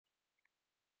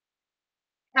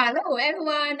Hello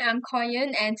everyone, I'm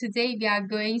Koyan and today we are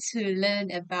going to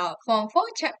learn about Form 4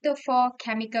 Chapter 4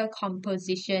 Chemical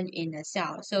Composition in a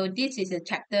Cell. So this is a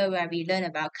chapter where we learn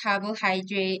about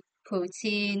carbohydrate,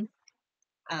 protein,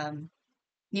 um,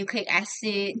 nucleic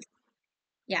acid,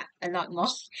 yeah, a lot more.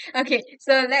 Okay,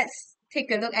 so let's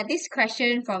take a look at this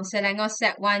question from Selangor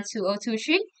Set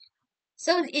 12023.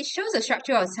 So it shows the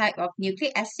structure or type of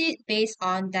nucleic acid based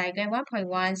on diagram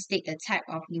 1.1 state the type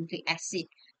of nucleic acid.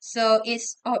 So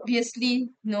it's obviously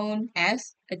known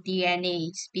as a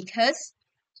DNA because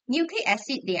nucleic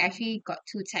acid they actually got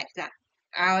two types lah,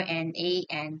 RNA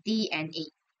and DNA.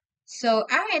 So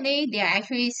RNA they are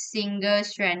actually single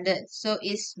stranded. So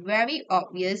it's very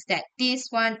obvious that this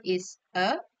one is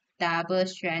a double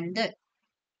stranded,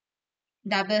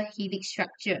 double helix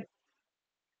structure.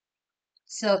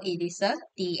 So it is a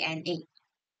DNA.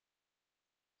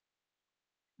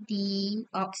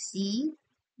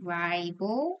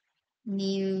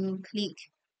 Deoxyribonucleic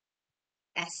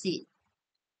acid.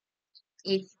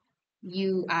 If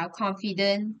you are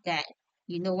confident that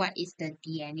you know what is the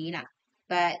DNA lah.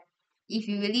 But if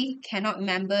you really cannot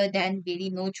remember, then really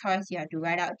no choice. You have to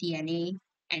write out DNA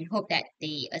and hope that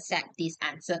they accept this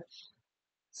answer.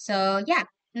 So yeah,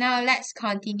 now let's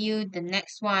continue. The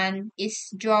next one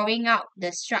is drawing out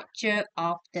the structure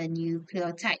of the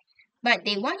nucleotide. But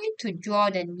they want you to draw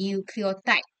the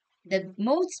nucleotide, the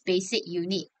most basic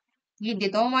unit. They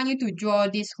don't want you to draw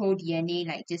this whole DNA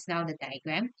like just now the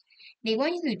diagram. They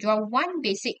want you to draw one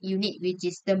basic unit, which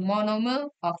is the monomer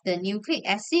of the nucleic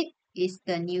acid is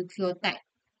the nucleotide.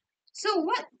 So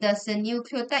what does the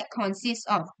nucleotide consist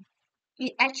of?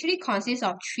 It actually consists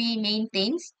of three main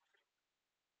things.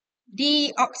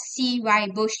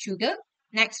 Deoxyribose sugar.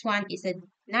 Next one is a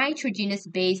nitrogenous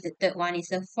base. The third one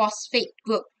is a phosphate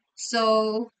group.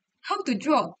 So how to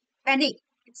draw? Panic.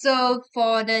 So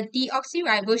for the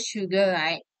deoxyribose sugar,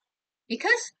 right?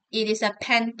 Because it is a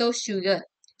pentose sugar.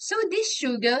 So this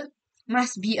sugar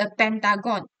must be a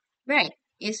pentagon, right?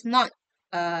 It's not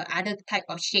other type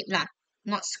of shape lah,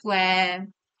 not square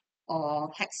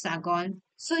or hexagon.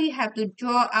 So you have to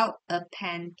draw out a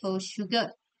pentose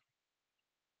sugar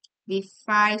with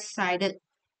five-sided.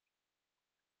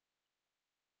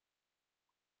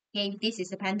 Okay, this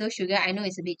is a pentose sugar. I know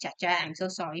it's a bit cha-cha. I'm so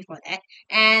sorry for that.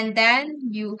 And then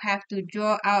you have to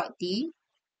draw out the,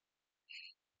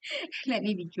 let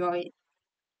me redraw it.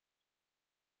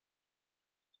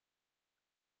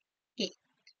 Okay,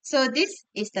 so this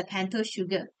is the pentose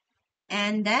sugar.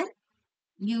 And then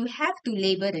you have to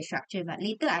label the structure, but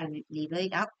later I will label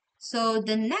it out. So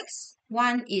the next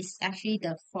one is actually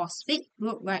the phosphate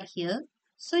group right here.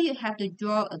 So you have to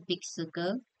draw a big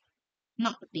circle.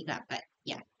 Not a big, but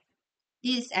yeah.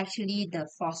 This is actually the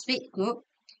phosphate group.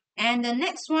 And the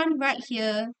next one right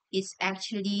here is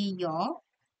actually your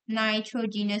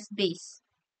nitrogenous base.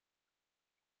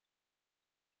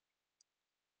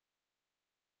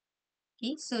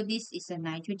 Okay, so this is a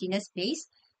nitrogenous base.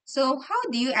 So how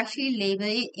do you actually label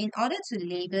it? In order to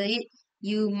label it,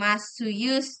 you must to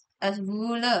use a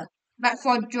ruler. But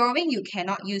for drawing, you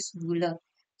cannot use ruler.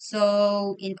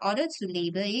 So in order to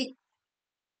label it,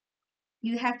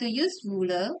 you have to use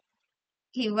ruler.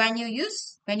 Okay, when you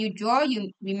draw,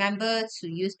 you remember to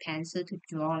use pencil to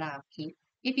draw lah. Okay,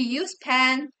 if you use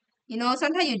pen,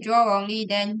 sometimes you draw wrongly,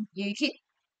 then you keep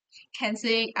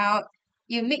cancelling out.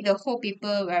 You make the whole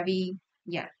paper very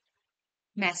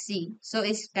messy. So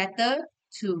it's better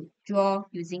to draw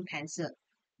using pencil.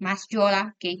 Must draw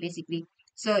lah. Okay, basically.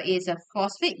 So it's a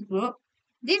phosphate group.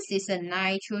 This is a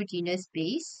nitrogenous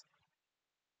base.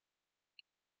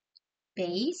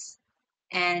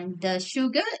 And the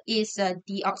sugar is a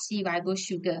deoxyribose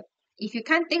sugar. If you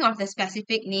can't think of the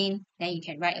specific name, then you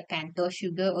can write a pentose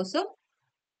sugar also.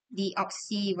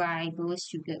 Deoxyribose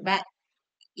sugar. But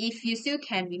if you still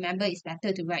can remember, it's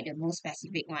better to write the most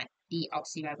specific one,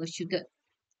 deoxyribose sugar.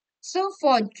 So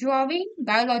for drawing,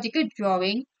 biological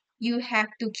drawing, you have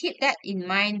to keep that in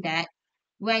mind that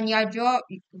when you're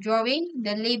drawing,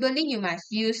 the labeling you must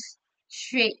use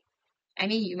straight. I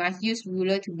mean, you must use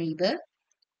ruler to label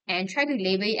and try to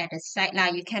label it at the side lah.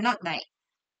 You cannot like,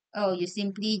 oh, you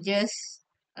simply just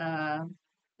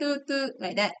toot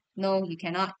like that. No, you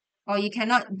cannot. Or you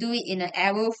cannot do it in an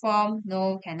arrow form.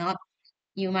 No, cannot.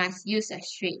 You must use a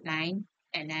straight line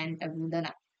and then a ruler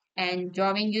lah. And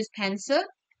drawing use pencil.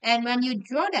 And when you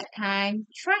draw that time,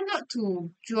 try not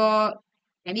to draw.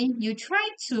 I mean, you try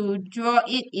to draw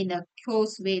it in a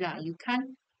close way lah. You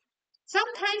can't.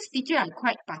 Sometimes teachers are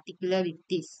quite particular with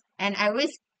this, and I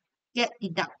always get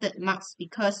deducted marks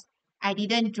because I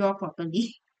didn't draw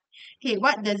properly. Okay,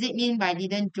 what does it mean by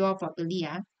didn't draw properly?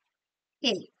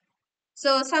 Okay,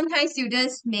 So sometimes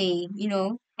students may,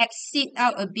 exit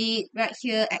out a bit right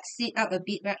here, exit out a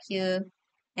bit right here,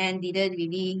 and didn't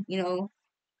really,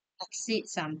 exit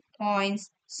some points.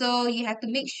 So you have to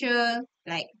make sure,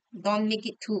 like, don't make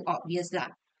it too obvious lah.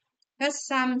 Because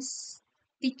some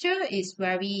teacher is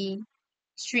very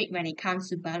strict when it comes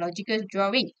to biological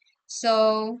drawing.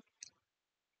 So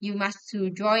you must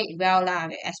to draw it well lah,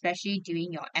 especially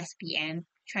during your SPM.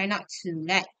 Try not to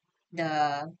let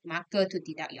the marker to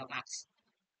deduct your marks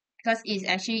because it's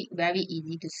actually very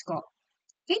easy to score.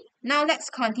 Okay, now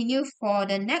let's continue for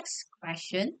the next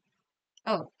question.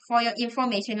 Oh, for your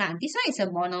information lah, this one is a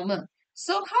monomer.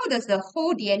 So how does the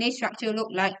whole DNA structure look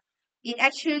like? It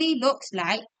actually looks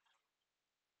like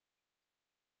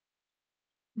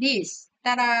this.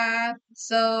 Ta-da!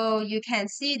 So you can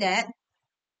see that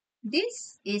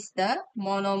this is the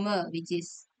monomer, which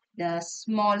is the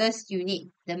smallest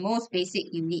unit, the most basic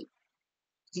unit,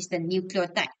 which is the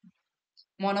nucleotide.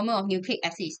 Monomer of nucleic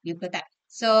acid is nucleotide.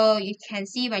 So you can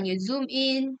see when you zoom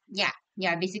in, yeah,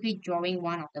 basically drawing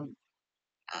one of the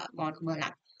monomer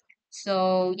lah.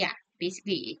 So yeah,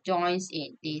 basically it joins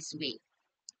in this way.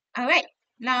 Alright,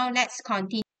 now let's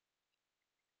continue.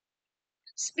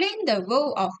 Explain the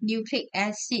role of nucleic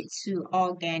acid to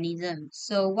organisms.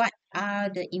 So what are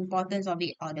the importance of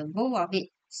it or the role of it?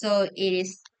 So it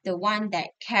is the one that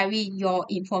carry your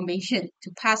information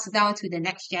to pass down to the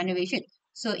next generation.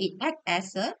 So it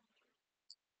acts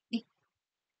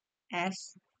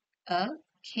as a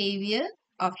carrier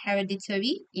of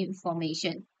hereditary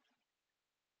information.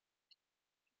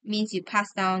 Means you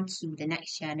pass down to the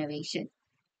next generation.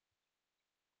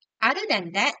 Other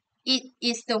than that, it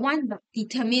is the one that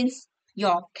determines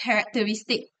your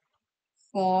characteristic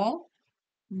for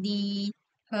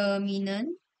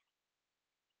determinant.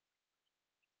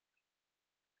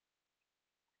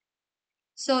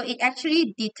 So it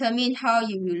actually determines how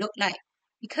you will look like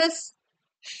because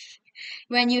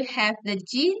when you have the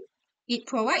gene, it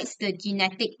provides the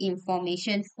genetic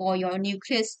information for your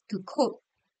nucleus to code.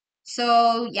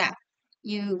 So yeah,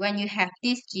 when you have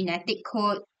this genetic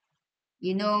code,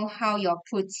 you know how your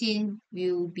protein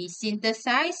will be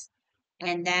synthesized,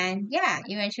 and then yeah,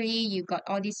 eventually you got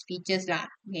all these features lah.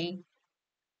 Okay,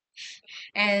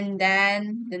 and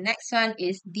then the next one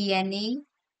is DNA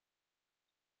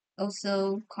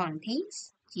also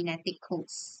contains genetic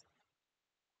codes.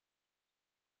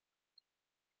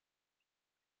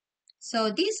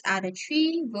 So these are the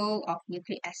three roles of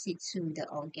nucleic acid to the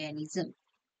organism.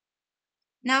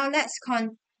 Now let's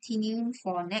continue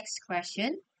for next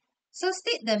question. So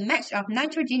state the match of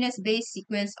nitrogenous base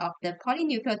sequence of the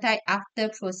polynucleotide after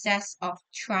process of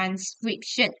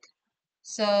transcription.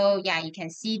 So yeah, you can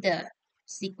see the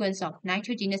sequence of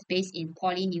nitrogenous base in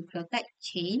polynucleotide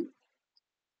chain.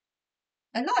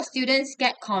 A lot of students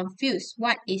get confused.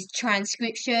 What is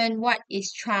transcription? What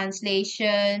is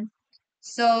translation?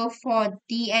 So for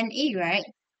DNA, right,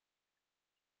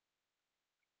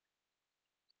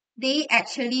 they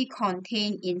actually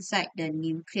contain inside the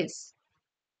nucleus.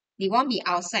 They won't be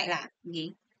outside lah,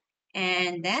 okay?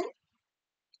 And then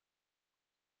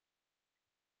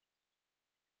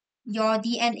your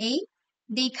DNA,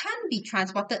 they can't be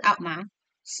transported out ma.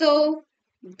 So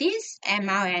this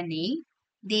mRNA,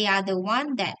 they are the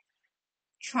one that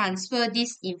transfer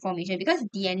this information because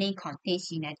DNA contains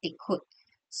genetic code.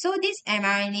 So this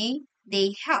mRNA,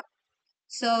 they help.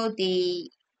 So they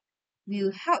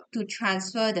will help to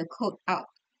transfer the code out.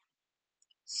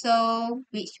 So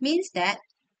which means that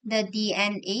the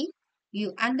DNA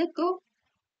will undergo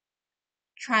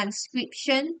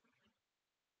transcription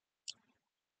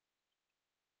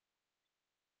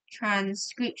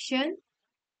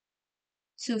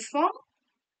to form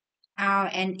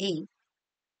RNA.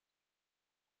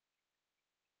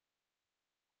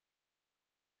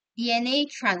 DNA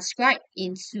transcribed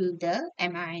into the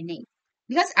mRNA.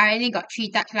 Because RNA got three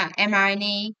types lah,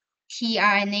 mRNA,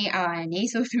 tRNA, RNA.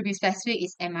 So to be specific,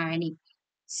 is mRNA.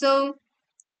 So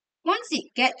once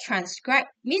it gets transcribed,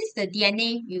 means the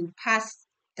DNA will pass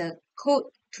the code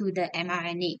to the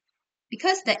mRNA.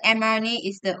 Because the mRNA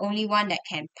is the only one that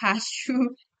can pass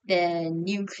through the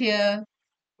nuclear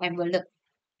envelope.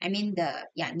 I mean the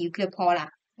nuclear pore lah.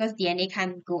 Because DNA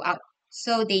can't go out.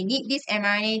 So they need this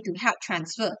mRNA to help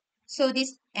transfer. So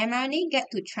this mRNA get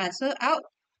to transfer out.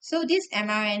 So this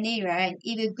mRNA, right,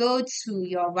 it will go to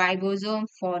your ribosome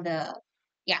for the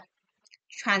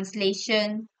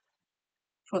translation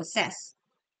process.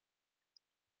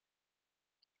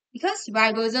 Because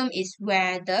ribosome is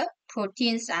where the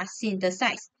proteins are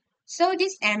synthesized. So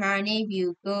this mRNA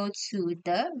will go to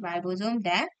the ribosome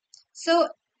there. So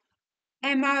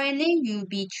mRNA will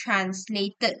be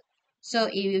translated So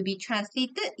it will be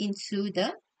translated into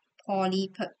the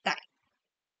polypeptide.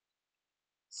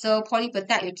 So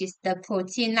polypeptide, which is the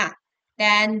protein lah.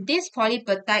 Then this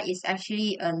polypeptide is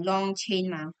actually a long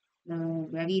chain,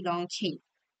 very long chain.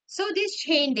 So this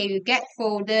chain, they will get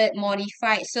folded,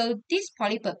 modified. So this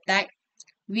polypeptide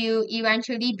will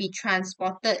eventually be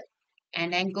transported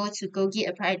and then go to Golgi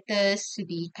apparatus to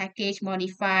be packaged,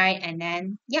 modified, and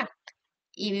then yeah,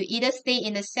 it will either stay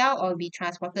in the cell or be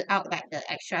transported out like the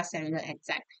extracellular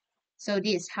enzyme. So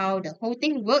this is how the whole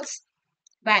thing works.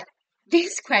 But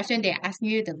this question they're asking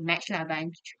you the match lah, but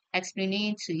I'm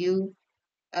explaining to you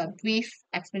a brief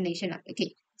explanation lah.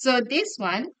 Okay, so this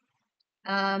one,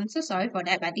 so sorry for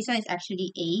that, but this one is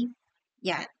actually A.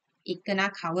 Yeah, it gonna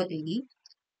covered already.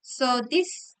 So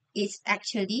this is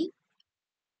actually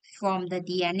from the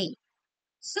DNA.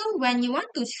 So when you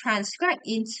want to transcribe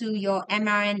into your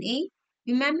mRNA,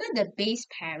 remember the base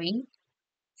pairing.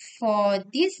 For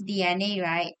this DNA,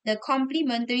 right, the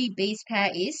complementary base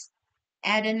pair is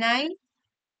adenine,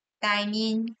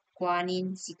 thymine,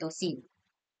 guanine, cytosine,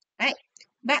 right?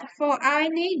 But for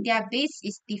RNA, their base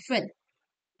is different.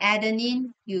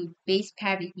 Adenine, you base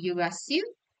pair with uracil,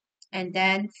 and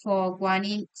then for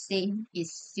guanine, same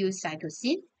is still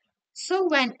cytosine. So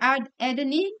when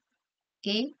adenine,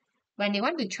 okay, when they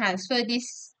want to transfer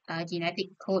this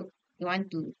genetic code, they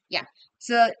want to, yeah,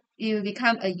 so it will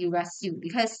become a uracil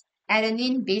because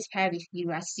adenine base pair with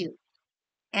uracil.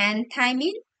 And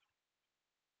thymine,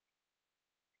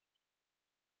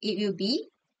 it will be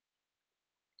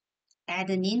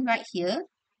adenine right here.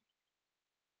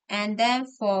 And then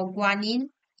for guanine,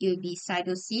 it will be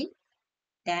cytosine.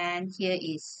 Then here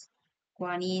is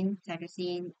guanine,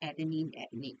 cytosine, adenine,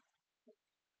 adenine.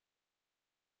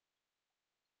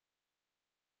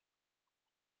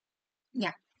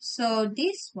 Yeah, so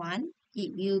this one,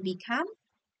 it will become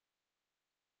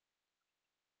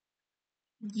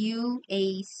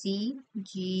UACGAA.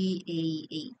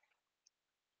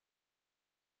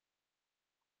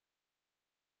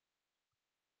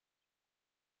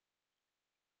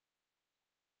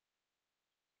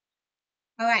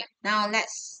 All right, now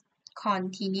let's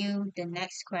continue the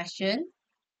next question.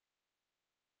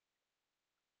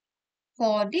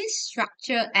 For this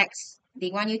structure X, they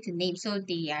want you to name, so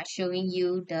they are showing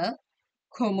you the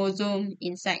chromosome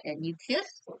inside the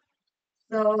nucleus.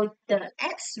 So the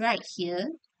X right here,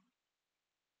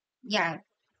 yeah,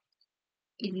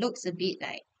 it looks a bit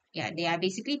like, yeah, they are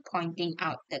basically pointing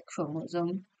out the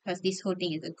chromosome because this whole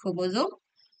thing is a chromosome.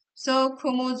 So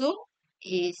chromosome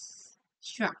is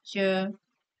structure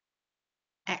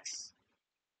X.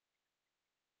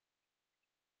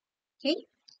 Okay,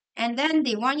 and then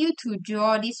they want you to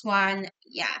draw this one.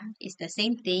 Yeah, it's the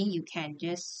same thing. You can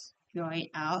just draw it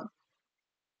out.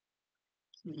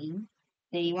 Okay,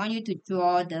 they want you to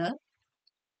draw the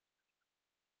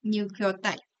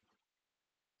nucleotide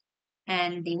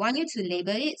and they want you to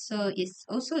label it. So it's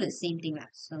also the same thing lah.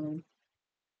 So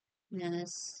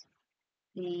this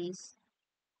is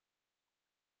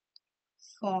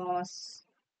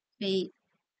phosphate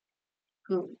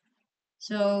group.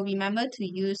 So remember to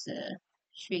use a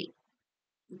straight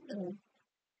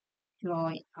draw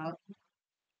it out.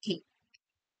 Okay.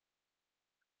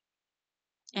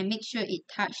 And make sure it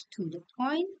touch to the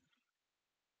point.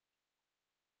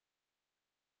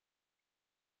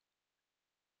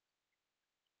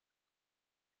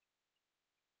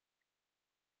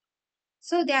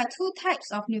 So there are two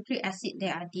types of nucleic acid.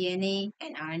 There are DNA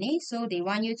and RNA. So they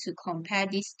want you to compare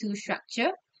these two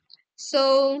structure.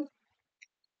 So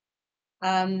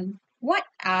what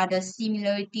are the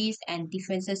similarities and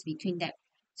differences between them?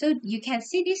 So you can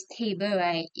see this table,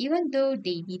 right? Even though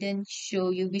they didn't show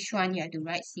you which one you have to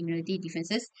write similarity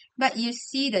differences, but you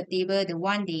see the table, the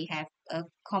one they have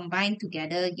combined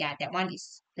together, yeah, that one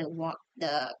is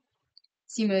the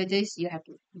similarities you have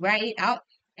to write it out,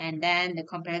 and then the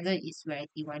comparison is where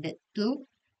it's divided to.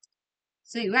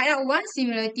 So you write out one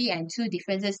similarity and two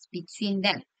differences between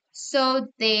them. So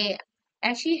they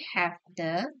actually have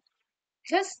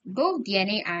because both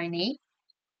DNA, RNA,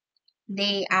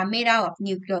 they are made out of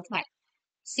nucleotide.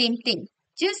 Same thing,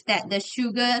 just that the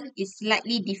sugar is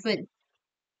slightly different.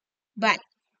 But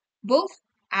both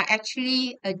are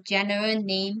actually a general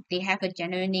name. They have a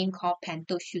general name called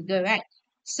pentose sugar, right?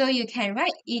 So you can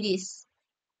write it is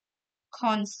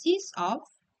consists of,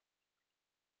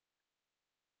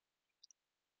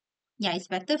 yeah, it's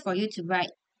better for you to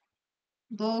write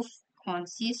both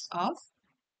consists of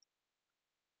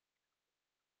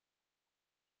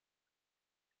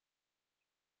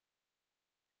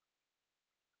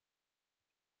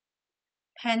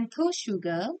pentose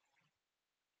sugar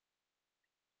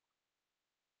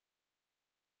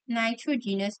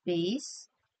nitrogenous base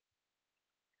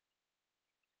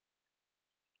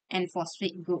and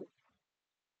phosphate group.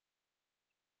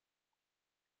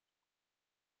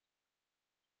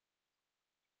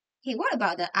 Okay, what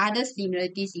about the other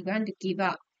similarities if you want to give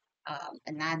out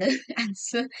another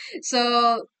answer?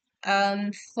 So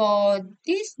for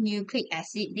this nucleic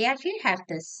acid, they actually have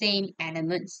the same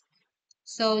elements.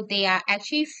 So they are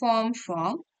actually formed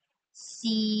from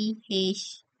CHO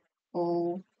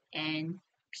and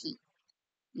P.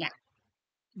 Yeah,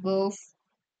 both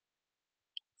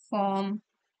form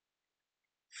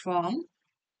from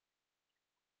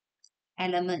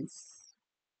elements.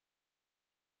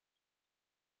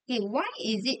 Okay, why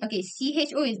is it? Okay,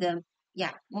 CHO is the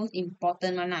most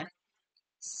important one.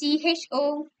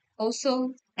 CHO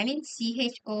also,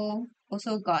 CHO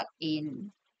also got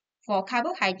in for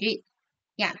carbohydrate.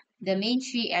 Yeah, the main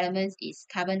three elements is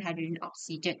carbon, hydrogen,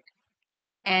 oxygen.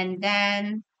 And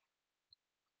then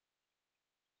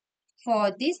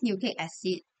for this nucleic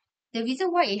acid, the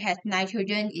reason why it has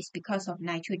nitrogen is because of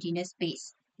nitrogenous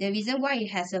base. The reason why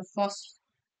it has a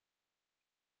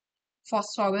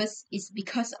phosphorus is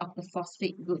because of the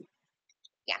phosphate group.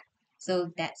 Yeah, so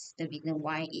that's the reason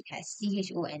why it has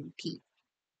CHO and P.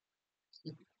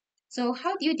 So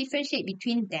how do you differentiate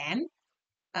between them?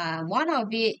 One of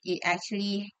it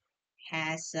actually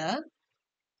has a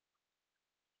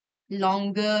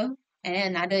longer and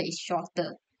then another is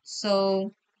shorter.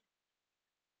 So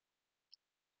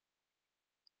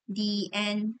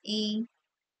DNA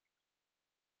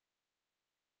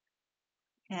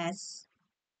has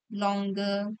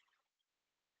longer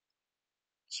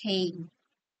chain,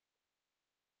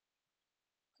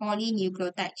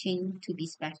 polynucleotide chain to be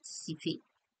specific.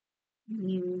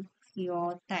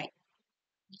 Nucleotide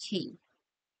chain.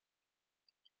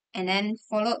 And then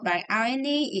followed by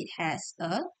RNA, it has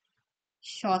a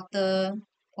shorter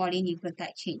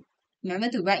polynucleotide chain. Remember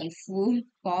to write in full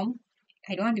form.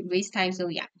 I don't want to waste time, so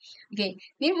yeah. Okay,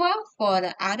 meanwhile, for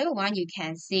the other one, you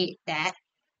can say that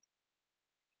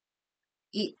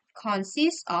it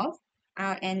consists of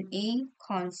RNA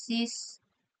consists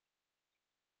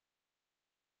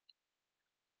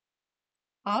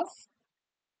of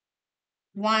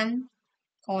one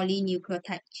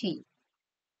polynucleotide chain.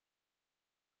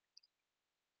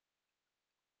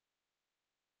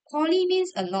 Poly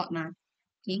means a lot, ma.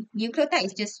 Okay, nucleotide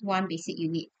is just one basic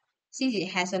unit. Since it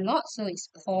has a lot, so it's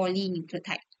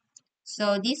polynucleotide.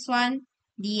 So this one,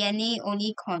 DNA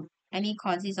only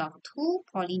consists of two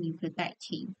polynucleotide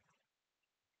chain.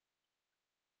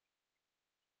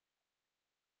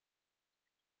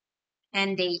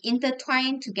 And they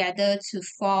intertwine together to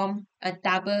form a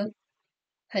double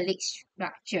helix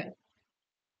structure.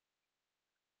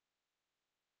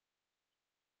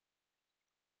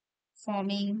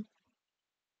 Forming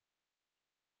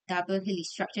double helix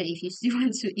structure if you still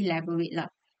want to elaborate lah.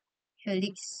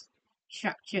 Helix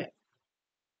structure.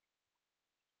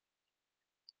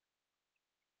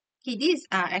 Okay, these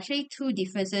are actually two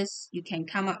differences you can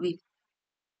come up with.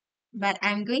 But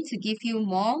I'm going to give you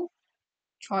more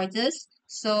choices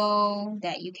so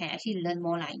that you can actually learn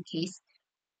more in case.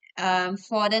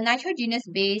 For the nitrogenous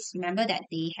base, remember that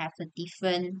they have a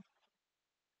different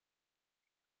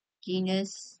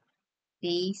genus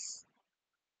base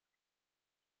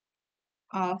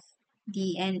of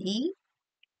DNA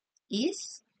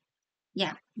is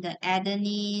the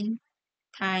adenine,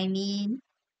 thymine,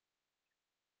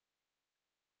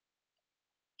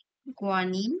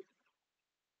 guanine,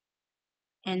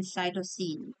 and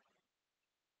cytosine.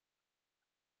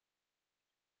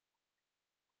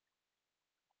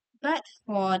 But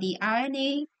for the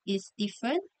RNA, is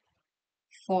different.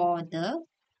 For the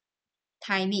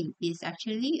thymine, is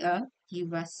actually a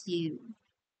uracil.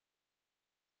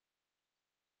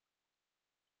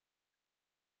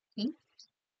 Okay.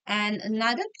 And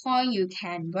another point you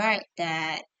can write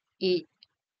that it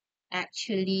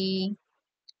actually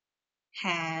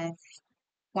have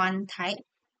one type,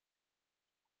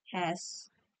 has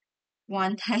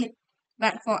one type,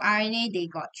 but for RNA they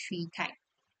got three types.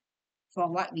 For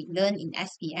what we learn in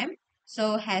SPM,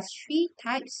 so has three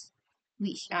types,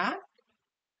 which are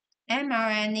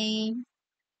mRNA,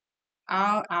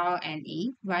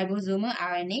 rRNA, ribosomal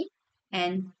RNA,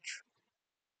 and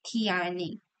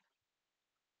tRNA.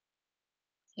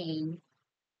 Okay.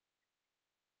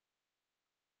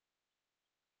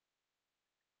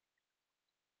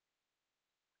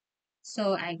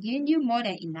 So I given you more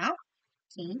than enough.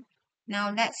 Okay.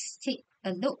 Now let's take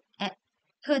a look at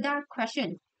further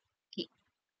question. Okay.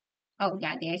 Oh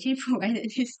yeah, they actually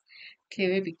provided this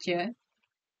clearer picture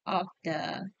of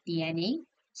the DNA.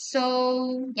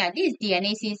 So yeah, this is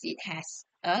DNA since it has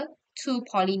a two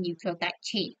polynucleotide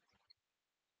chain.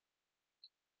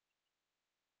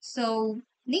 So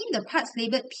name the parts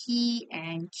labeled P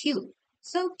and Q.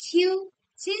 So Q,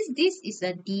 since this is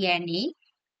a DNA,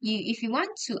 if you want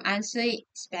to answer it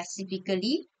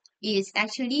specifically, it is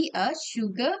actually a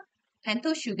sugar,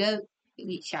 pentose sugar,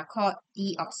 which are called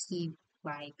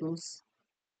deoxyribose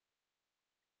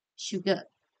sugar.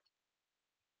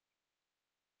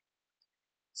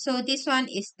 So this one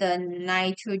is the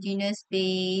nitrogenous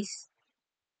base,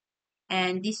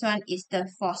 and this one is the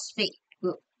phosphate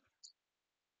group.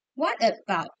 What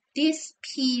about this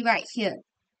P right here?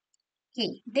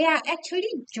 Okay, they are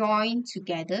actually joined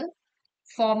together,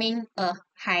 forming a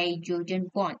hydrogen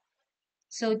bond.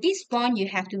 So this bond you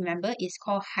have to remember is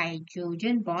called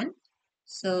hydrogen bond.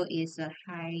 So it's a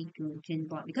hydrogen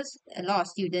bond because a lot of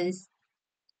students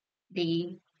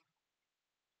they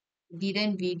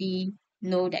didn't really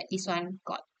know that this one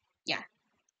got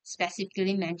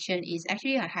specifically mentioned is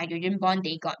actually a hydrogen bond.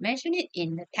 They got mentioned it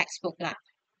in the textbook lah.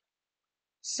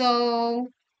 So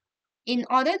in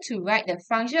order to write the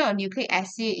function of nucleic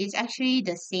acid is actually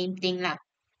the same thing lah.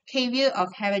 Carrier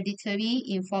of hereditary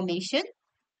information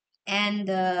and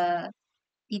the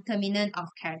determinant of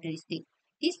characteristic.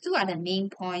 These two are the main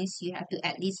points you have to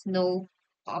at least know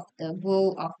of the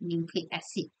role of nucleic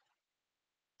acid.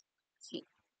 Okay.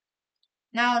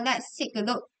 Now let's take a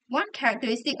look. One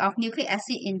characteristic of nucleic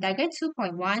acid in diagram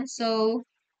 2.1. So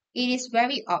it is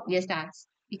very obvious that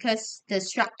because the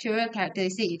structural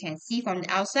characteristic you can see from the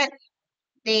outside,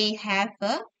 they have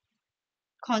a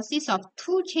consists of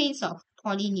two chains of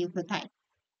polynucleotide.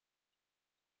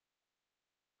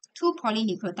 Two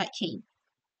polynucleotide chain.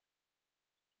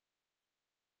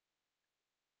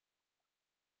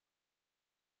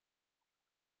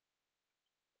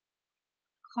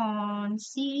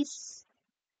 Consists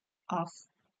of,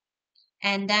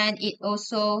 and then it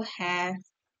also have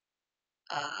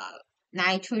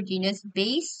nitrogenous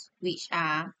base, which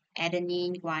are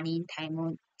adenine, guanine,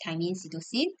 thymine,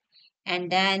 cytosine, and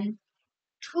then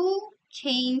two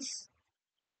chains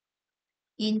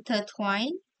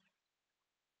intertwine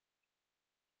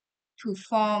to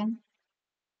form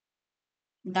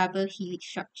double helix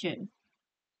structure.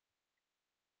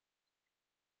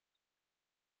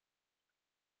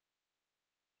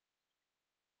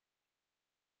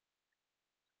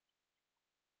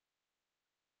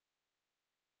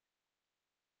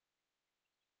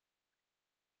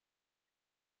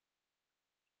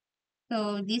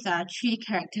 So these are three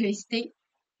characteristics,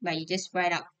 but you just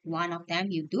write out one of them,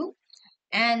 you do.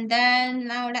 And then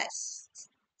now let's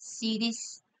see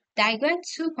this diagram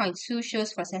 2.2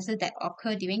 shows processes that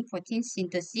occur during protein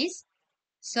synthesis.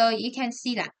 So you can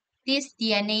see that this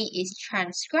DNA is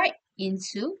transcribed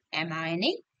into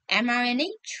mRNA, mRNA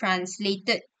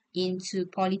translated into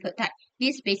polypeptide.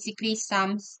 This basically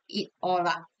sums it all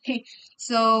up.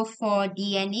 So for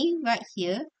DNA right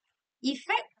here,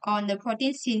 effect on the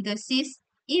protein synthesis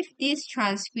if this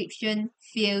transcription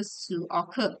fails to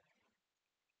occur.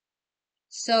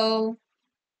 So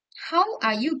how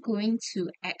are you going to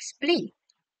explain?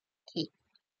 Okay.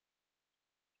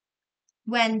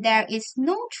 When there is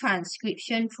no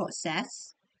transcription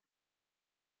process,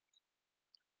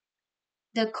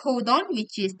 the codon,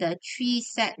 which is the three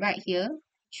set right here,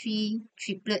 three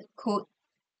triplet code,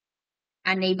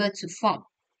 unable to form.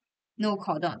 No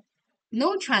codon.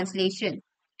 No translation.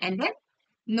 And then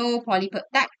no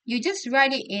polypeptide. You just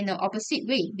write it in the opposite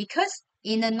way because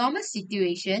in a normal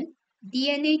situation,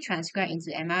 DNA transcribed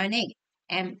into mRNA.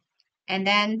 And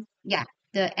then,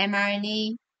 the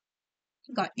mRNA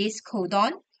got this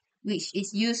codon, which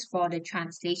is used for the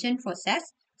translation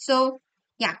process. So,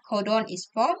 codon is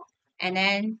formed, and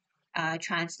then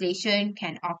translation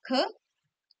can occur,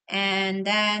 and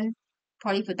then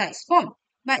polypeptide is formed.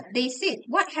 But they said,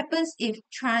 what happens if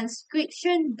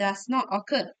transcription does not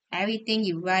occur? Everything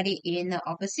you write it in the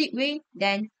opposite way,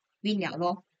 then win liao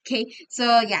lor. Okay,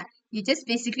 so you just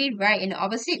basically write in the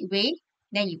opposite way,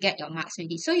 then you get your marks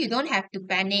already. So you don't have to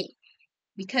panic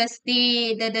because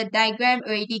the diagram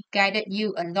already guided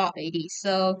you a lot already.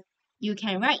 So you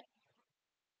can write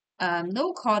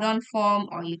no codon form,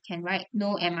 or you can write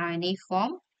no mRNA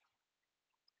form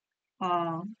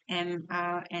or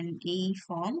mRNA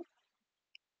form.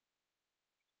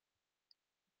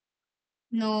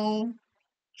 No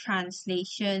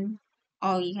translation,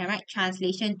 or you can write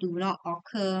translation do not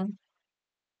occur.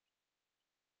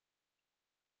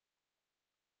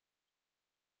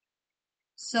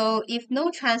 So if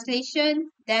no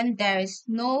translation, then there is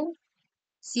no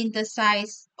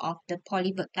synthesis of the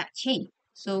polypeptide chain.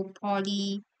 So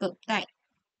polypeptide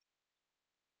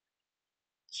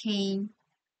chain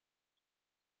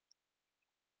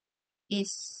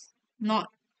is not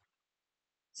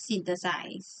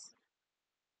synthesized.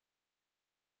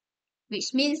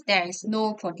 which means there is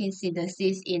no protein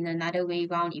synthesis in another way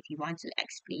round if you want to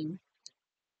explain.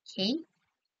 Okay,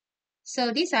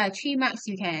 so these are 3 marks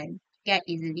you can get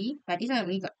easily, but this one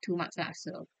only got 2 marks lah,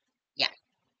 so yeah.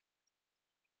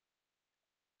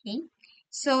 Okay,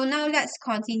 so now let's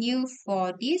continue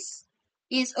for this.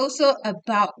 It's also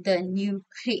about the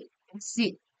nucleic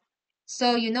acid.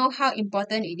 So you know how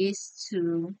important it is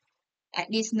to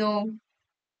at least know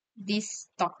this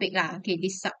topic lah. Okay,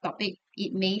 this subtopic,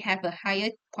 it may have a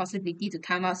higher possibility to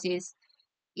come out since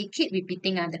it keep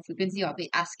repeating the frequency of it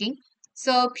asking.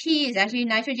 So P is actually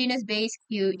nitrogenous base,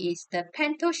 Q is the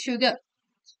pentose sugar.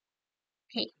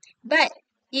 Okay, but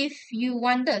if you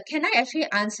wonder, can I actually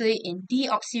answer it in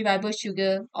deoxyribose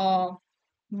sugar or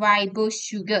ribose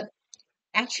sugar?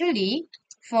 Actually,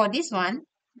 for this one,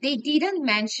 they didn't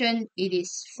mention it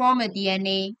is from a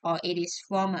DNA or it is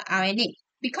from a RNA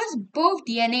because both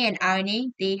DNA and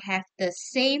RNA, they have the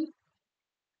same,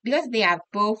 because they are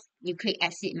both nucleic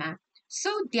acid ma. So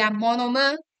their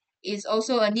monomer is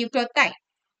also a nucleotide.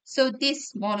 So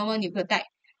this monomer nucleotide.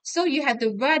 So you have to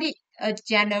write it a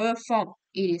general form.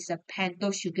 It is a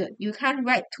pentose sugar. You can't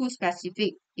write too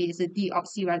specific. It is a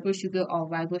deoxyribose sugar or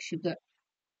ribose sugar.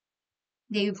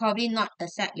 They will probably not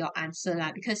accept your answer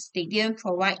lah because they didn't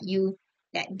provide you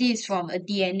that this from a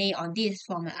DNA or this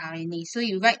from an RNA. So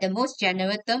you write the most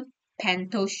general term,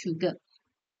 pentose sugar.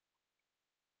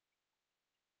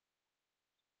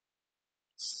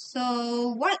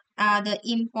 So what are the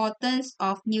importance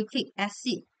of nucleic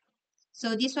acid?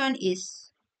 So this one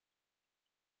is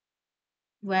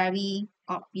very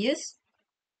obvious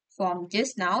from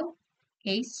just now.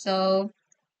 Okay, so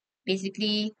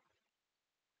basically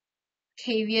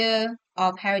carrier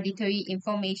of hereditary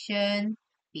information.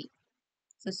 Wait,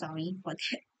 so sorry for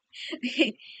that.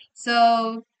 Okay,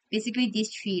 so basically these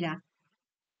three lah.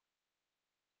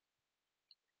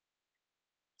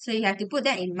 So you have to put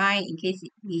that in mind in case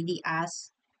it really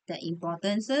asks the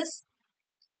importances.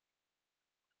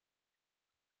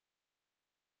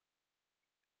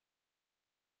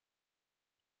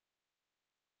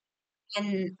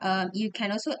 And you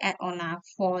can also add on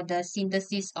for the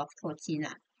synthesis of protein.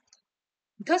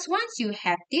 Because once you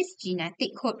have this genetic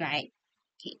code, right?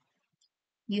 Okay,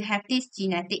 you have this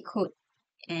genetic code,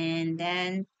 and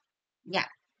then yeah,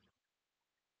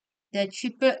 the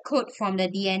triplet code from the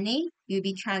DNA will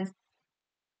be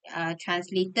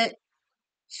translated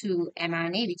to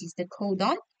mRNA, which is the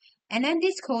codon. And then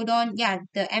this codon, yeah,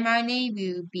 the mRNA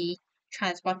will be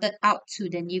transported out to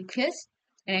the nucleus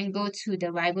and then go to the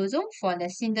ribosome for the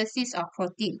synthesis of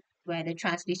protein, where the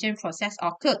translation process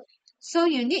occurs. So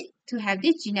you need to have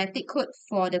this genetic code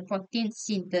for the protein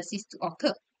synthesis to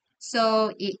occur.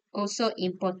 So it also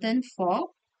important for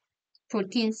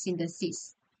protein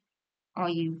synthesis, or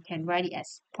you can write it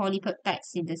as polypeptide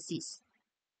synthesis.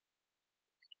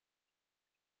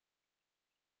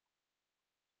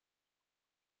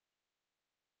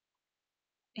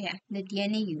 Yeah, the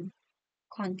DNA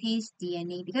contains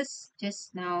DNA because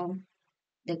just now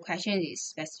the question is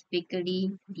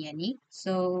specifically DNA.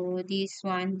 So this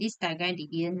diagram they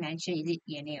didn't mention is it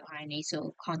DNA or RNA.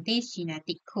 So contains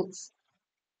genetic codes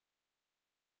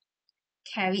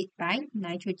carried by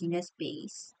nitrogenous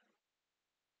base.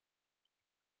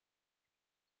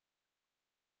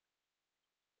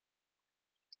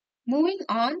 Moving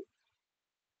on,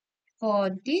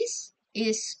 for this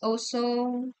is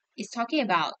talking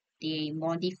about they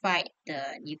modified the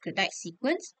nucleotide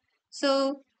sequence.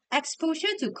 So exposure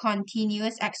to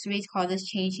continuous X-rays causes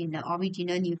change in the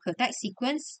original nucleotide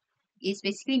sequence. It's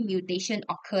basically mutation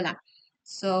occur lah.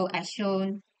 So as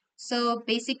shown, so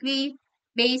basically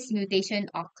base mutation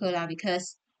occur lah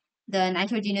because the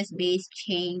nitrogenous base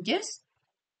changes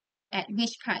at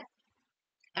which part?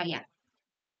 Yeah,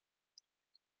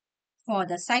 for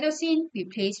the cytosine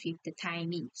replaced with the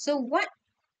thymine. So what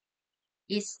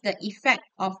is the effect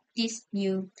of this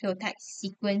nucleotide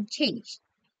sequence change?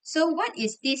 So what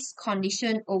is this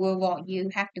condition overall? You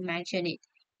have to mention it.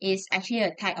 It's actually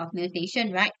a type of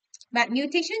mutation, right? But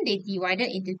mutation, they divided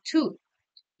into two.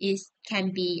 Is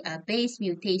can be a base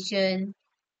mutation.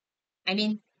 I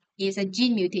mean, it's a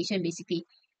gene mutation basically.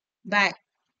 But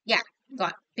yeah,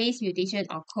 got base mutation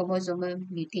or chromosomal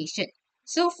mutation.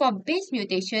 So for base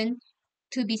mutation,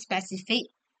 to be specific,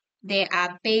 there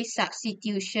are base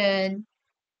substitution,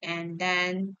 and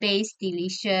then base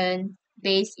deletion,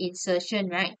 base insertion,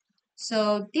 right?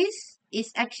 So this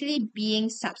is actually being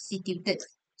substituted.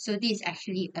 So this is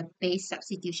actually a base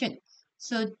substitution.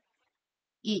 So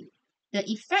it the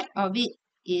effect of it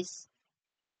is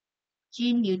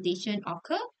gene mutation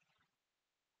occur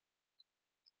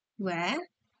where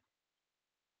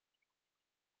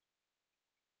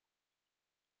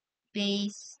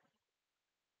base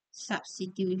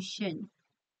substitution.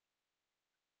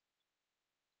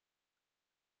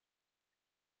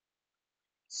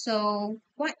 So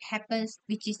what happens,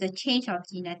 which is the change of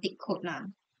genetic code lah.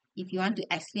 If you want to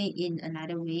explain in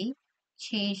another way,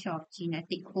 change of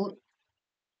genetic code.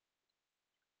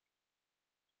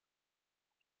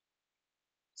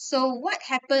 So what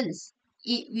happens?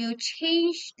 It will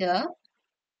change the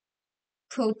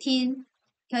protein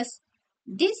because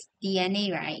this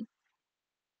DNA, right,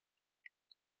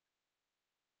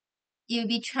 it will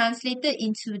be translated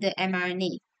into the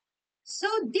mRNA. So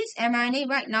this mRNA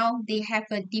right now, they have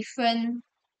a different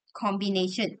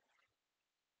combination.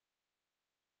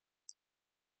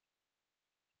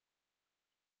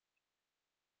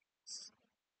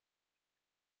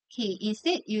 Okay,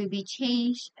 instead it will be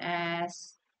changed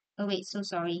as, oh wait, so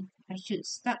sorry. I should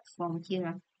start from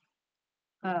here.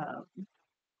 Uh,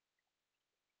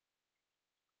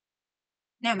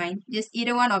 Never mind, just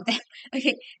either one of them.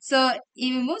 Okay, so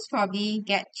it will most probably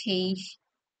get changed.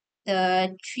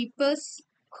 The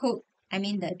code, I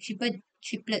mean the triplet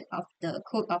of the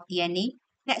code of DNA.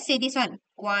 Let's say this one,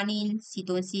 guanine,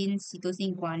 cytosine,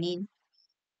 cytosine, guanine,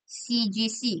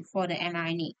 CGC for the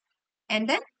mRNA. And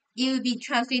then it will be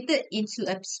translated into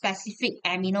a specific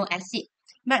amino acid.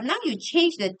 But now you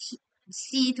change the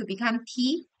C to become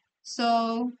T,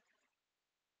 so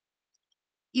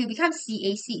it will become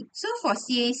CAC. So for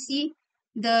CAC,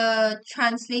 the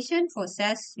translation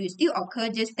process will still occur,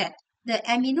 just that the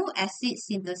amino acid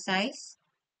synthesized,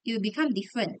 it will become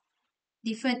different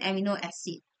amino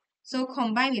acid. So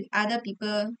combine with other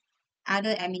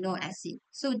amino acid.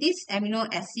 So this amino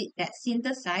acid that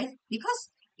synthesized, because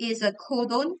it is a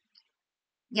codon,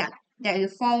 yeah, that will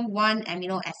form one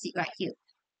amino acid right here.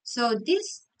 So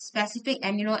this specific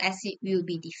amino acid will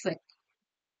be different.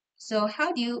 So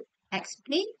how do you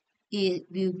explain? It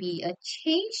will be a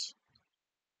change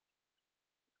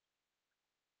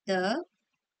the,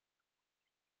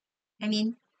 I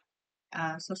mean,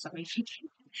 so sorry.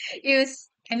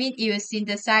 It will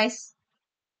synthesize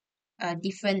a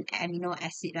different amino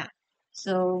acid lah.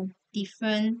 So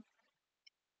different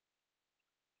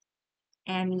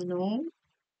amino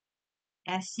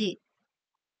acid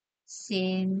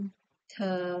synthesize.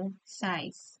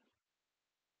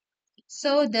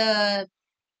 So the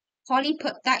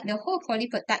polypeptide, the whole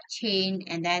polypeptide chain,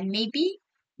 and then maybe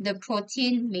the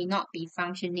protein may not be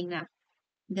functioning lah.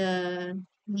 The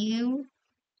new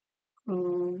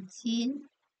protein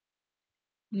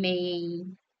may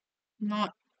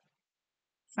not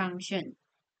function,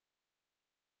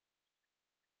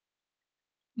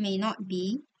 may not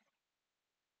be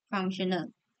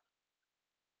functional.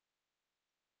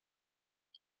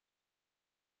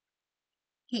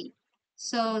 Okay,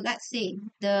 so let's say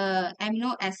the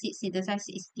amino acid synthesis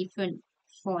is different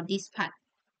for this part.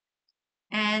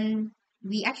 And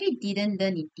we actually didn't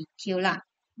learn in detail lah,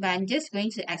 but I'm just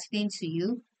going to explain to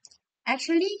you.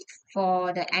 Actually,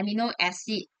 for the amino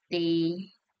acid,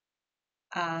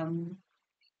 um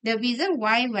the reason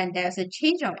why when there's a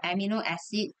change of amino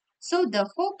acid, so the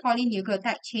whole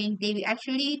polynucleotide chain, they will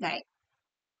actually like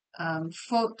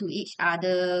fold to each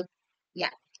other,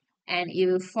 yeah, and it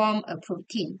will form a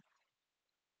protein.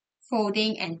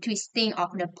 Folding and twisting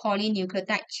of the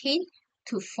polynucleotide chain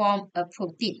to form a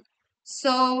protein.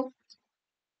 So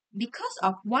because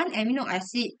of one amino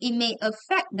acid, it may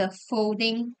affect the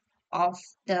folding of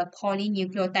the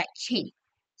polynucleotide chain.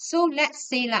 So let's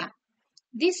say lah,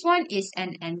 this one is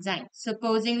an enzyme.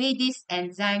 Supposedly this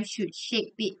enzyme should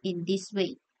shape it in this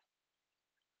way.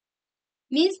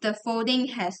 Means the folding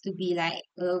has to be like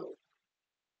that.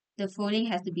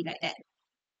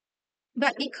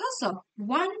 But because of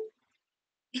one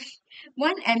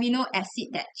amino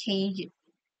acid that changes,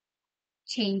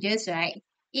 right?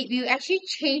 It will actually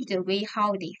change the way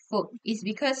how they fold. It's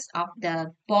because of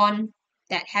the bond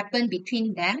that happen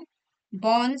between them,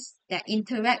 bonds that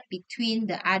interact between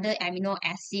the other amino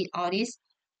acid, all these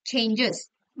changes.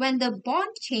 When the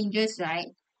bond changes,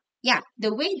 right? Yeah,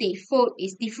 the way they fold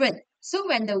is different. So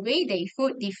when the way they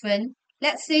fold different,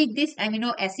 let's say this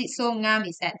amino acid so ngam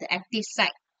is at the active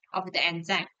site of the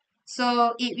enzyme.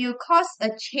 So it will cause a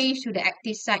change to the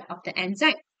active site of the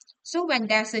enzyme. So when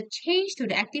there's a change to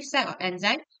the active site of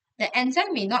enzyme, the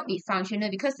enzyme may not be functional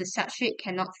because the substrate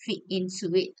cannot fit into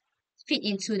the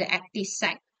active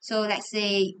site. So let's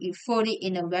say you fold it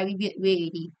in a very weird way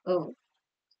already. Oh,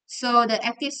 so the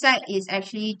active site is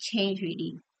actually changed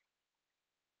already.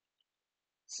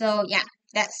 So yeah,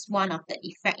 that's one of the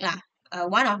effect lah.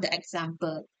 One of the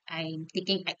example. I'm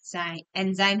taking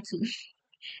enzyme to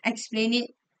explain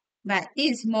it, but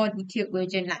this is more detailed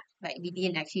version lah. Like we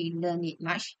didn't actually learn it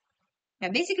much.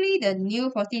 Basically, the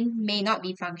new protein may not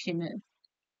be functional.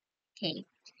 Okay,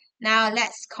 now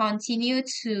let's continue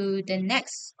to the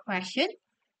next question.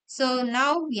 So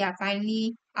now we are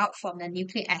finally out from the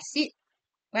nucleic acid.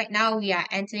 Right now we are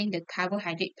entering the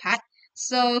carbohydrate part.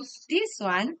 So this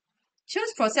one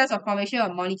shows process of formation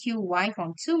of molecule Y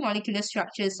from two molecular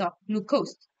structures of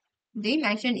glucose. They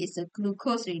mentioned it's a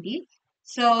glucose already.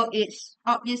 So it's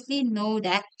obviously know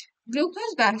that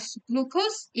glucose by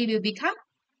glucose, it will become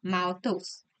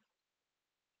maltose.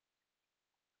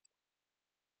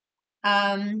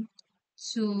 Um,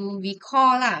 to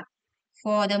recall lah,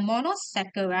 for the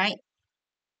monosaccharide,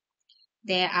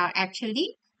 there are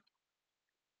actually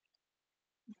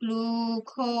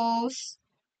glucose,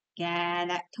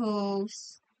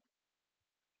 galactose,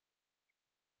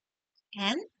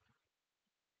 and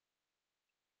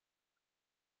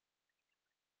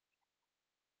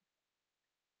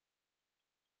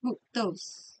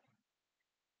fructose.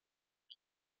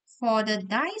 For the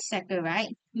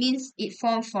disaccharide, means it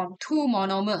forms from two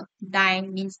monomer. Di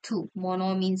means two,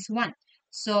 mono means one.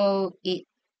 So it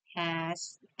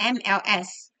has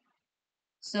MLS.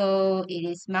 So it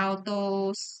is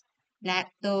maltose,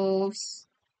 lactose,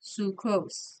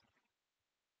 sucrose.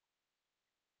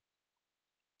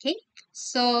 Okay,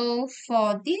 so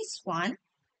for this one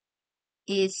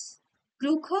is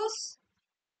glucose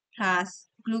plus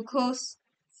glucose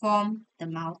form the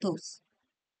maltose.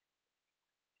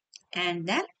 And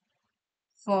then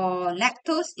for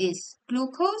lactose is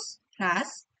glucose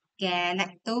plus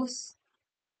galactose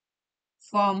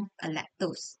form a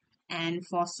lactose. And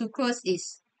for sucrose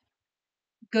is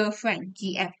girlfriend,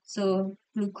 GF. So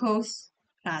glucose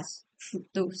plus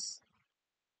fructose.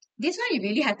 This one you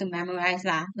really have to memorize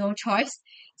lah, no choice.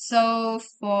 So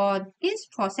for this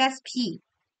process P,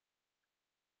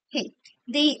 hey,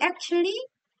 they actually,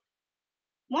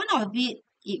 one of it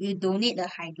will donate the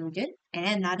hydrogen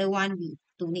and another one will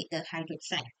donate the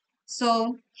hydroxide.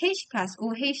 So H plus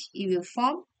OH, it will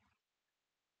form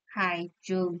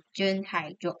hydrogen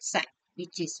hydroxide,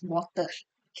 which is water.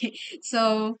 Okay,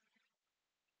 so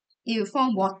it will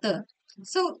form water.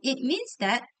 So it means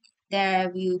that there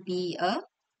will be a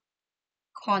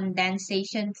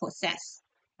condensation process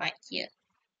right here.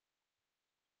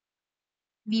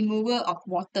 Removal of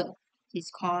water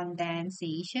is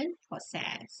condensation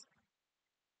process.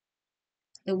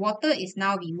 The water is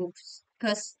now removed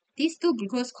because these two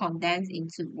glucose condense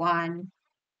into one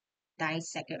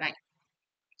disaccharide,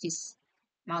 which is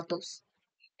maltose.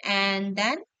 And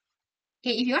then,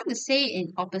 okay, if you want to say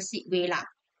in opposite way lah,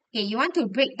 okay, you want to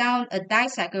break down a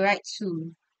disaccharide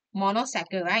to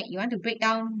monosaccharide, you want to break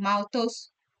down maltose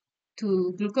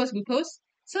to glucose.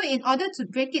 So in order to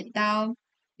break it down,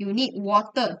 you need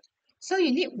water. So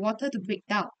you need water to break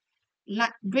down.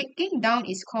 Like breaking down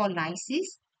is called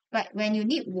lysis, but when you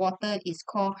need water, it's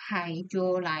called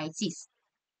hydrolysis.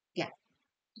 Yeah.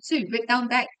 So you break down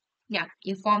that, yeah,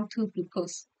 you form two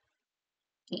glucose.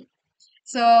 Okay.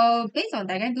 So based on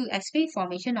diagram 2, explain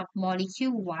formation of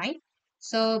molecule Y.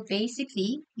 So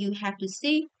basically, you have to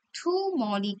say two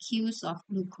molecules of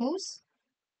glucose.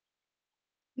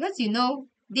 Because you know,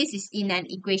 this is in an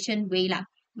equation way lah.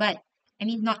 But, I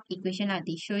mean, not equation lah,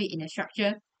 they show it in a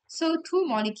structure. So two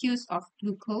molecules of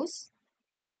glucose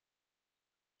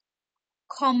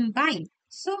combine.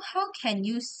 So how can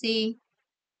you say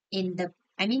in the,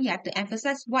 I mean, you have to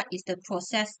emphasize what is the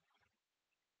process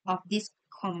of this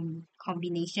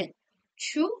combination.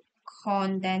 Through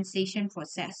condensation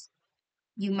process.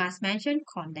 You must mention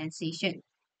condensation.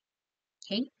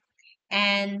 Okay.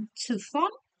 And to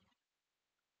form,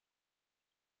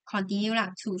 continue lah,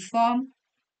 to form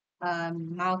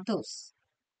maltose.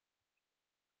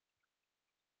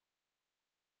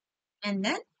 And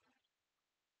then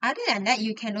other than that,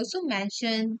 you can also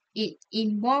mention it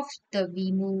involves the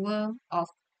removal of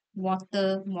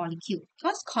water molecule.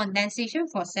 Because condensation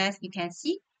process, you can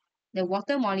see the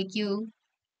water molecule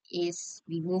is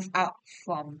removed out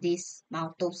from this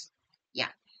maltose. Yeah.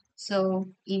 So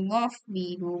involve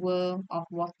removal of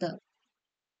water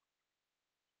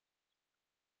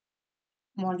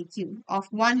molecule, of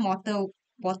one water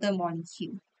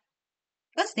molecule.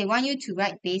 Because they want you to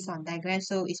write based on diagram,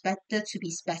 so it's better to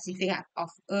be specific of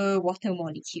a water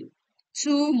molecule.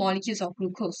 Two molecules of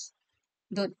glucose.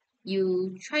 Don't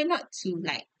you try not to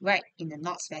like write in a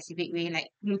not specific way, like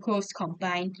glucose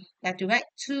combined. You have to write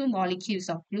two molecules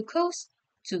of glucose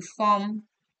to form,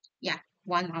 yeah,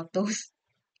 one maltose.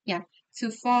 Yeah,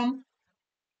 to form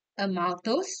a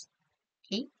maltose.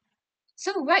 Okay.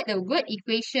 So write the word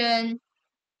equation.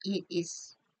 It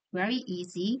is very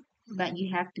easy, but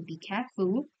you have to be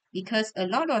careful because a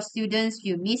lot of students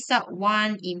will miss out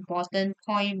one important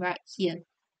point right here.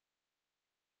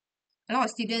 a lot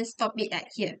of students stop it at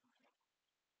here.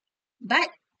 But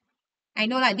I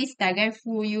know like this diagram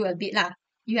fool you a bit lah.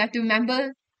 You have to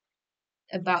remember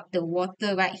about the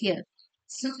water right here.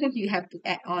 So you have to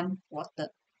add on water.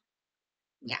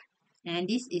 Yeah. And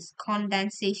this is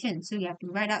condensation. So you have to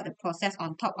write out the process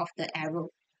on top of the arrow.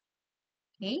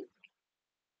 Okay.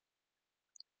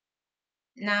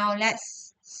 Now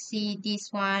let's see this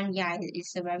one. Yeah,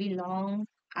 it's a very long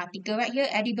article right here.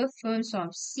 Edible firms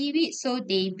from seaweed. So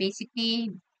they basically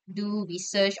do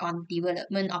research on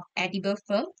development of edible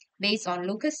firm based on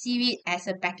local seaweed as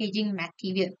a packaging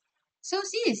material. So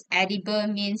since it's edible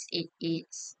means it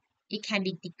can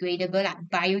be degradable, like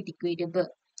biodegradable.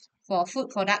 For food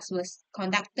products was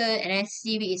conducted, and then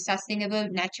seaweed is sustainable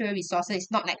natural resources.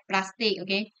 It's not like plastic,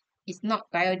 okay? It's not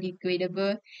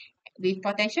biodegradable with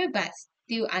potential but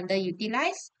still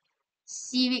underutilized.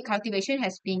 Seaweed cultivation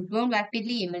has been grown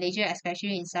rapidly in Malaysia,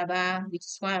 especially in Sabah, which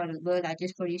is one of the world's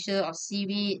largest producer of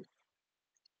seaweed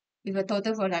with a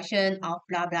total production of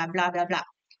blah blah blah blah blah.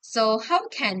 So how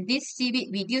can this seaweed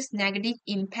reduce negative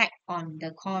impact on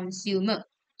the consumer?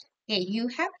 Okay, you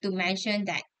have to mention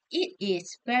that it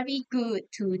is very good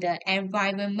to the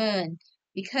environment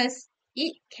because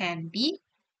it can be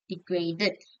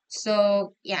degraded.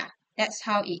 So yeah, that's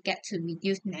how it get to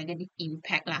reduce negative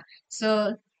impact lah.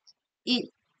 So it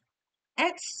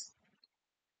acts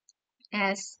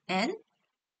as an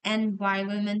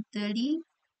environmentally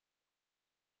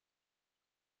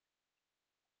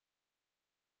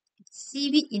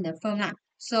seaweed in the firm lah.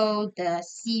 So the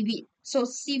seaweed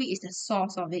is the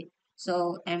source of it.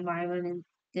 So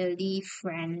environmentally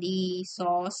friendly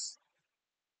source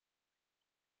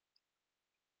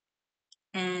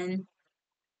and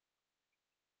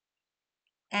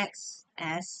acts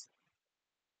as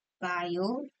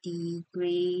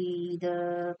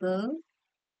biodegradable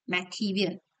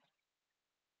material.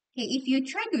 Okay, if you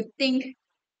try to think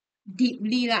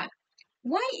deeply lah,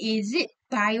 why is it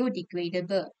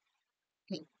biodegradable?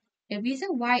 Okay, the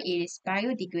reason why it is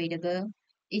biodegradable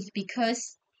is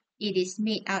because it is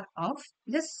made out of,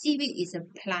 because seaweed is a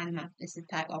plant, it's a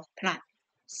type of plant.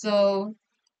 So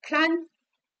plant,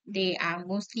 they are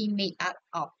mostly made up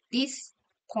of this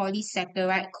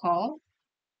polysaccharide called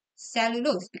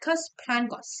cellulose, because plant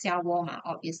got cell wall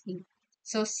obviously.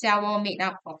 So cell wall made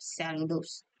up of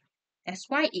cellulose. That's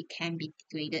why it can be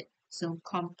degraded. So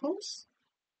composed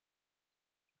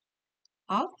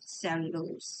of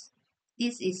cellulose.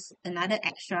 This is another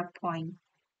extra point.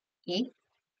 Okay.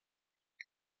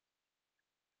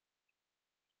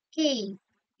 Okay.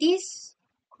 This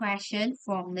question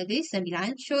from Negeri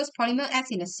Sembilan shows polymer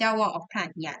acts in the cell wall of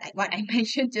plant. Yeah, like what I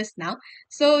mentioned just now.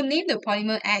 So name the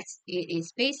polymer acts. It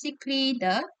is basically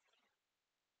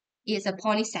it's a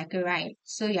polysaccharide.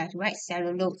 So you have to write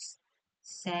cellulose.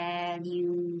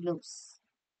 Cellulose.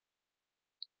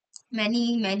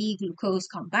 Many glucose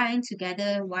combine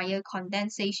together via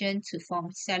condensation to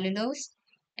form cellulose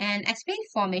and explain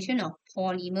formation of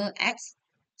polymer X.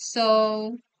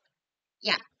 So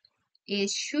yeah,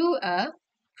 it's through a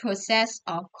process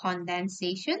of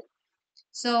condensation.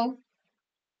 So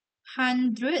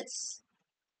hundreds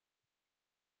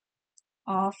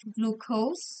of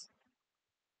glucose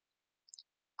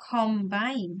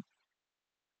combine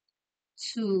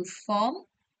to form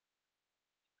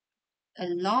a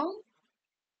long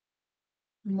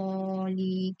molecular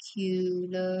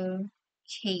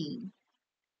chain.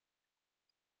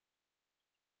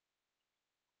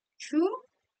 True,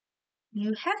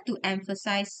 you have to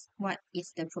emphasize what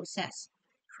is the process.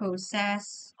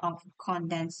 Process of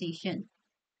condensation.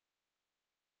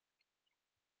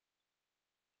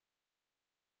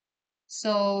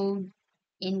 So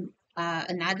in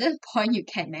another point you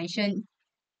can mention,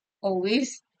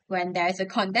 always when there is a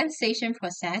condensation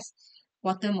process,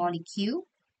 water molecule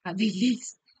are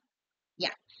released.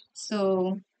 Yeah.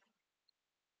 So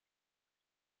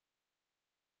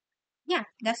yeah,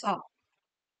 that's all.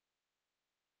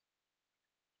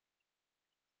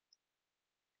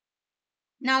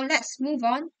 Now let's move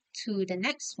on to the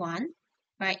next one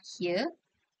right here.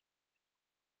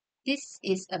 This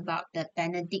is about the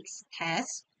Benedict's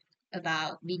test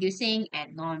about reducing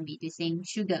and non-reducing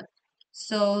sugar.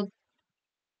 So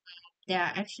there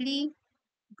are actually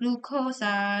glucose,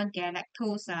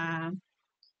 galactose,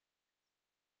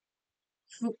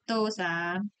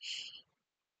 fructose,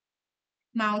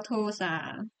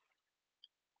 maltose,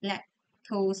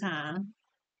 lactose.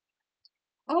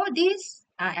 All these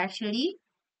are actually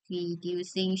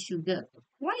reducing sugar.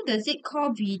 Why does it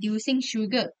call reducing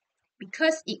sugar?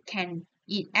 Because it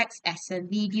acts as a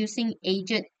reducing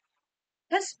agent.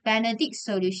 Thus Benedict's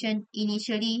solution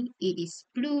initially it is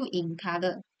blue in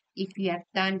color. if you have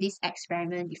done this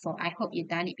experiment before. I hope you've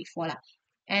done it before lah.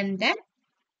 And then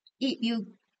if you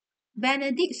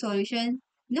Benedict solution,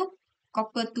 no,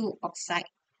 copper 2 oxide.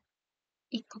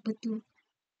 Copper 2,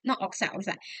 not oxide.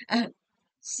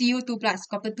 Cu2 plus,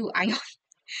 copper 2 ion.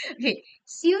 Okay,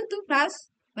 Cu2 plus,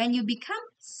 when you become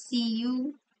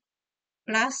Cu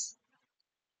plus,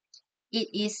 it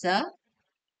is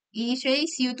initially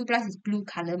Cu2 plus is blue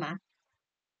color ma.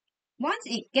 Once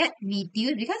it get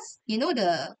reduced, because you know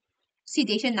the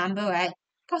oxidation number, right?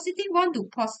 Positive 1 to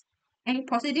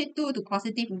positive 2 to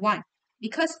positive 1.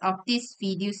 Because of this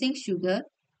reducing sugar,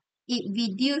 it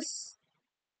reduce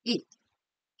it.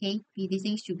 Okay,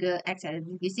 reducing sugar acts as a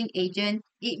reducing agent.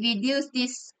 It reduces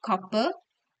this copper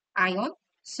ion.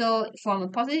 So from a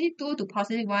positive 2 to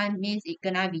positive 1 means it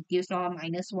gonna reduce or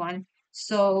minus 1.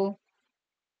 So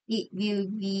it will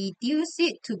reduce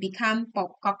it to become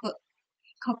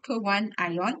copper 1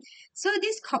 ion. So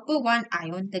this copper 1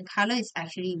 ion, the color is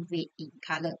actually red in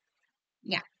color.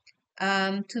 Yeah.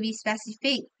 To be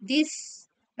specific, this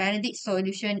Benedict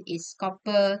solution is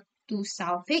copper 2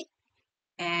 sulfate,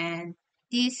 and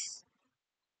this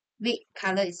red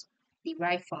color is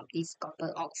derived from this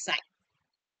copper oxide.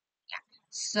 Yeah.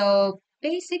 So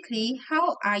basically,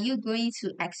 how are you going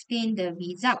to explain the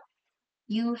result?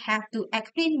 You have to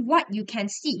explain what you can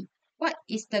see. What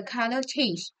is the color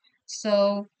change?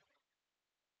 So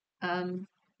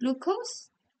glucose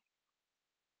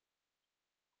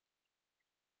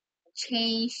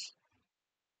change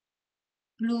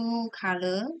blue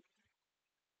color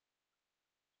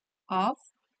of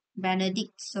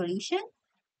Benedict solution.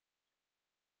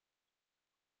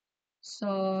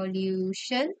 So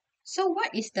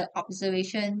what is the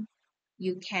observation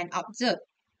you can observe?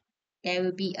 There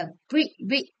will be a brick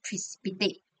red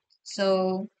precipitate.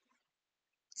 So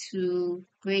to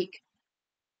break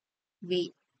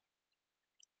red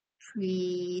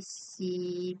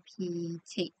precipitate.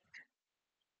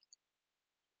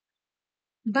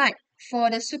 But for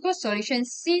the sucrose solution,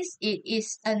 since it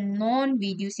is a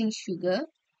non-reducing sugar,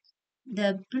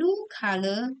 the blue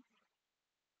color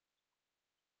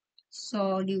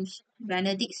solution,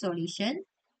 Benedict solution,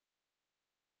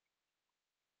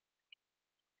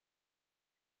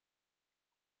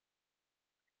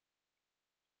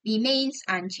 remains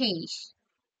unchanged.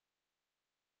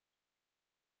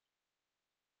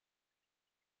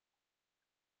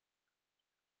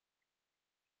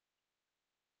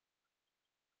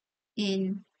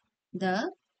 In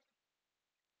the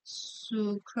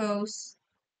sucrose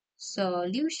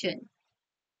solution.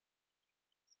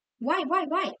 Why?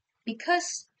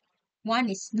 Because one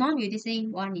is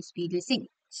non-reducing, one is reducing.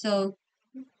 So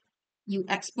you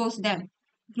expose them.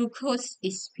 Glucose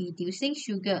is reducing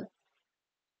sugar,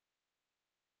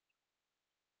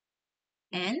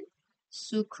 and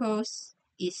sucrose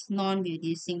is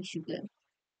non-reducing sugar.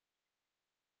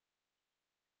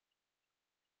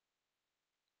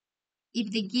 If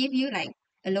they give you like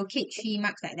allocate 3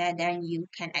 marks like that, then you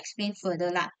can explain further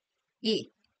lah.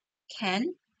 It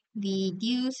can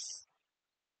reduce,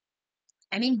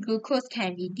 glucose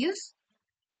can reduce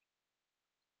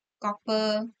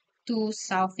copper 2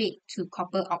 sulfate to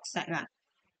copper oxide lah.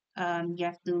 You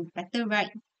have to better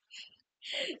write.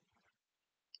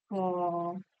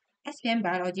 For SPM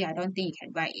biology, I don't think you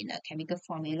can write in a chemical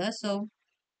formula. So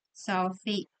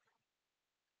sulfate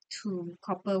to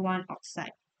copper 1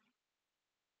 oxide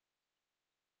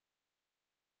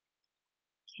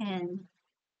can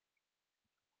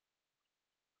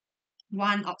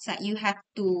 1 oxide. You have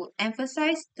to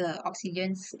emphasize the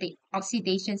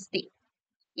oxidation state.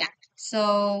 Yeah.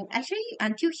 So actually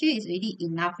until here is already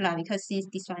enough lah, because since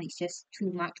this one is just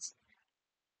 2 marks.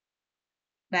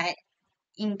 But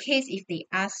in case if they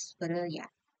ask further, yeah.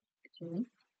 Okay.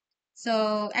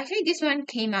 So actually this one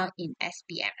came out in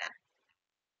SPM lah.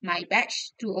 My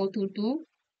batch 2022.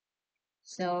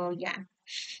 So yeah.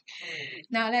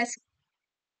 Now let's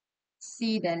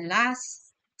see the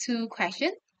last 2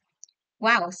 questions.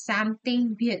 Wow,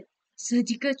 something weird.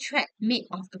 Surgical thread made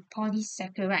of the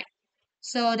polysaccharide.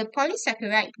 So the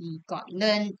polysaccharide we got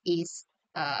learned is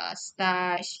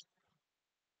starch,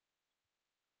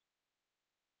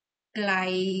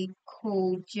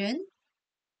 glycogen.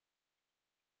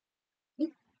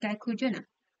 Glycogen ah?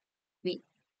 Wait.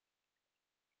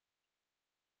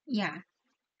 Yeah,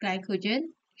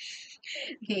 glycogen.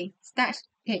 Okay, starch.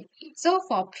 Okay, so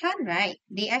for plant, right,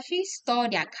 they actually store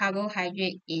their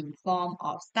carbohydrate in form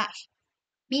of starch.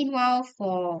 Meanwhile,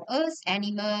 for us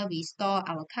animal, we store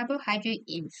our carbohydrate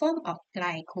in form of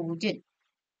glycogen.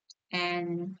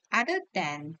 And other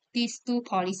than these 2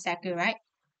 polysaccharide,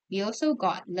 we also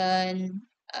got learn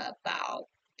about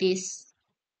this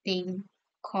thing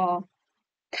called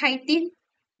chitin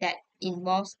that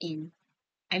involves in,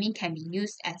 can be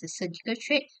used as a surgical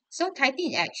trait. So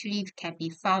chitin actually can be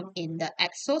found in the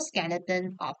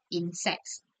exoskeleton of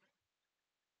insects.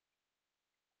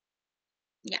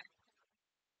 Yeah,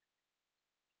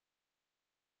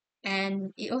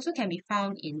 and it also can be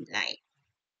found in like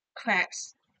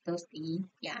crabs, those things.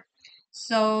 Yeah.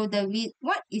 So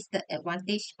what is the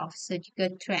advantage of surgical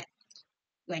thread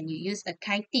when you use a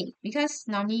chitin? Because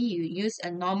normally you use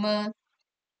in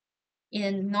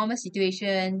a normal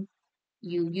situation,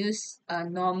 you use a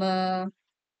normal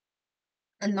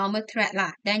thread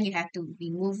lah. Then you have to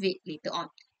remove it later on.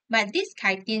 But this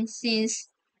chitin, since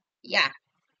yeah,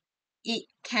 it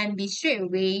can be straight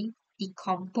away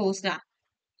decomposed lah.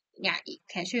 Yeah, it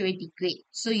can straight away degrade.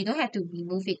 So you don't have to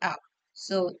remove it out.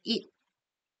 So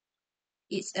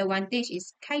its advantage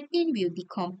is chitin will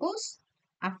decompose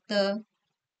after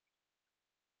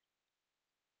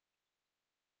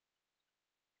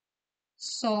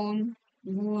sewn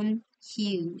wound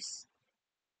heals.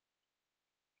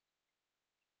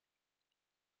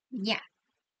 Yeah.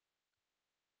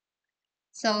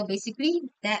 So basically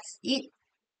that's it.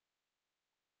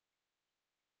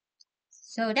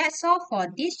 So that's all for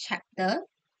this chapter.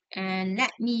 And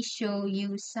let me show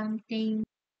you something.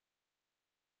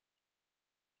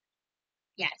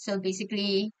 Yeah, so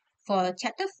basically for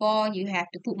chapter 4, you have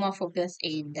to put more focus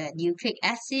in the nucleic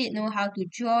acid, know how to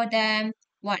draw them,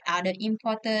 what are the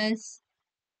importance,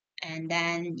 and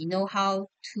then you know how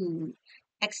to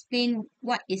explain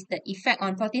what is the effect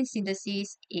on protein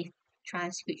synthesis if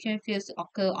transcription fails to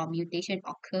occur or mutation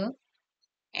occur.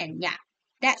 And yeah,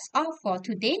 that's all for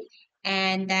today.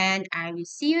 And then I will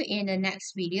see you in the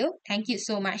next video. Thank you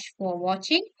so much for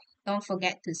watching. Don't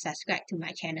forget to subscribe to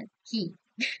my channel. Key.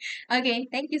 Okay,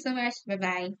 thank you so much. Bye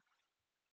bye.